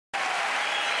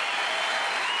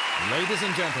Ladies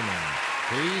and gentlemen,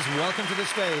 please welcome to the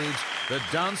stage the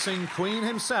dancing queen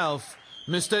himself,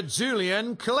 Mr.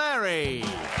 Julian Clary.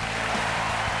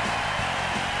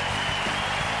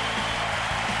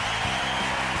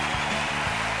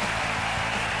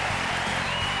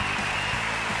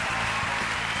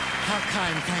 How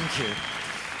kind, thank you.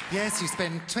 Yes, you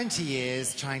spend 20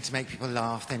 years trying to make people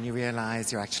laugh, then you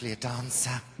realise you're actually a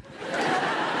dancer.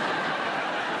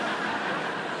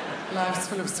 Life's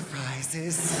full of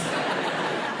surprises.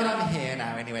 But I'm here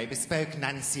now anyway, bespoke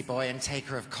Nancy boy and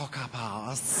taker of cock-up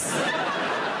arse.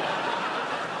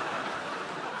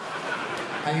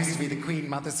 I used to be the Queen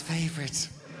Mother's favourite.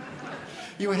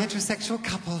 You a heterosexual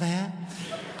couple there?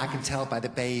 I can tell by the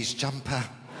beige jumper.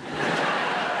 You're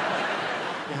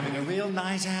having a real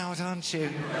night out, aren't you?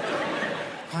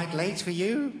 Quite late for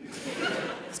you?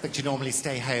 I expect you normally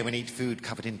stay home and eat food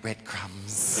covered in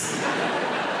breadcrumbs.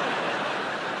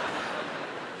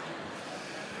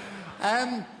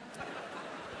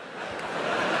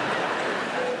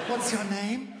 What's your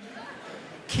name?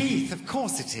 Keith, of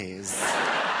course it is.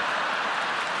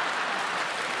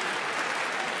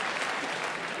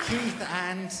 Keith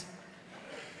and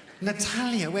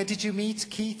Natalia. Where did you meet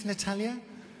Keith, Natalia?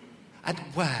 At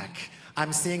work.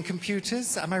 I'm seeing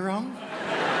computers, am I wrong?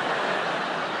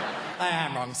 I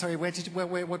am wrong. Sorry,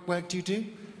 what work do you do?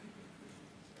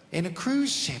 In a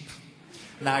cruise ship.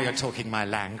 Now you're talking my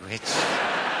language.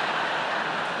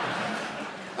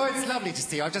 Oh, it's lovely to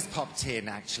see you. I just popped in,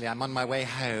 actually. I'm on my way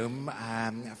home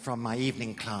from my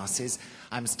evening classes.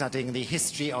 I'm studying the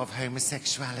history of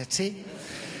homosexuality,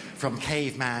 from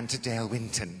caveman to Dale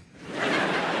Winton.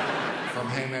 From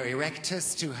Homo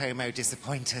erectus to Homo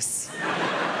disappointus.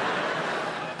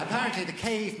 Apparently, the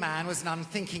caveman was an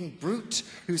unthinking brute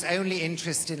whose only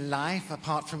interest in life,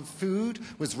 apart from food,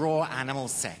 was raw animal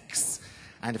sex.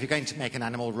 And if you're going to make an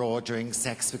animal raw during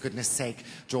sex, for goodness sake,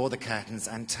 draw the curtains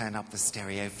and turn up the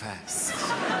stereo first.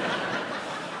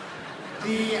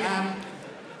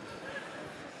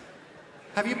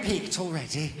 Have you peaked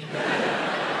already?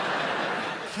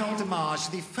 Quelle dommage.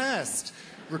 The first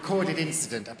recorded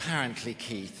incident, apparently,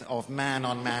 Keith, of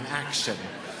man-on-man action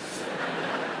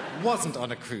wasn't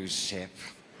on a cruise ship.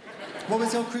 What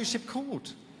was your cruise ship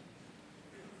called?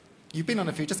 You've been on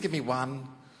a few, just give me one.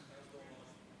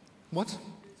 What?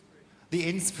 The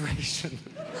Inspiration.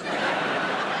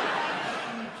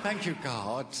 Thank you,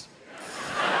 God.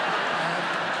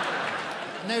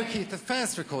 No, Keith, the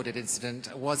first recorded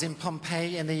incident was in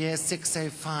Pompeii in the year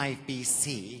 605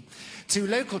 BC. Two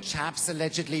local chaps,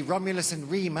 allegedly Romulus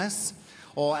and Remus,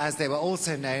 or as they were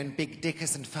also known, Big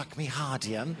Dickus and Fuck Me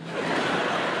Hardian.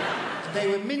 They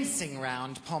were mincing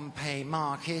round Pompeii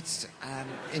market,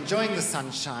 enjoying the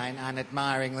sunshine and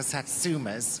admiring the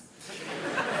Satsumas,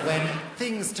 when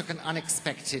things took an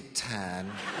unexpected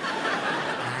turn.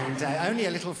 And only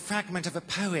a little fragment of a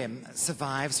poem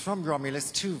survives from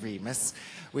Romulus to Remus,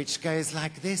 which goes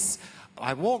like this.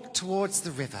 I walked towards the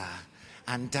river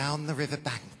and down the river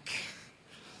bank.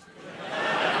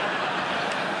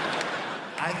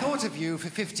 I thought of you for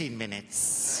 15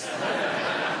 minutes.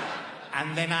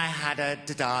 And then I had a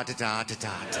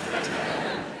da-da-da-da-da-da.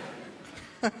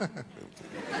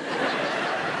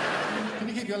 Can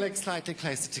you keep your legs slightly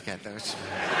closer together?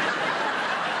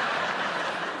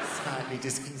 Slightly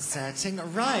disconcerting.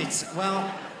 Right,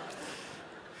 well,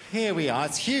 here we are.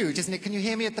 It's huge, isn't it? Can you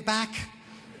hear me at the back?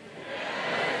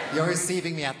 You're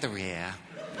receiving me at the rear.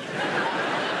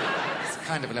 It's the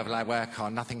kind of a level I work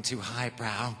on, nothing too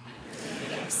highbrow.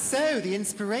 So, the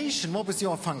Inspiration, what was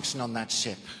your function on that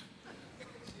ship?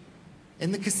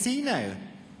 In the casino.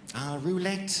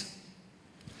 Roulette,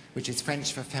 which is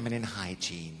French for feminine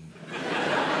hygiene.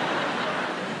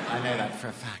 I know that for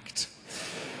a fact.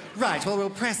 Right, well, we'll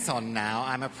press on now.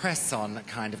 I'm a press-on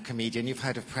kind of comedian. You've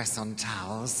heard of press-on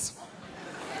towels.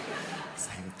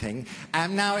 Same thing.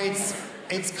 Now, it's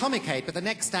comic-aid, but the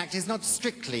next act is not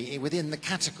strictly within the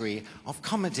category of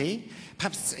comedy.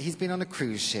 Perhaps he's been on a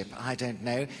cruise ship, I don't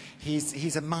know.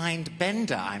 He's a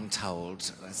mind-bender, I'm told.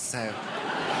 So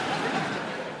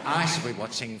I shall be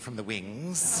watching from the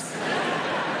wings.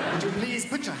 Would you please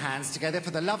put your hands together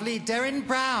for the lovely Derren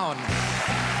Brown?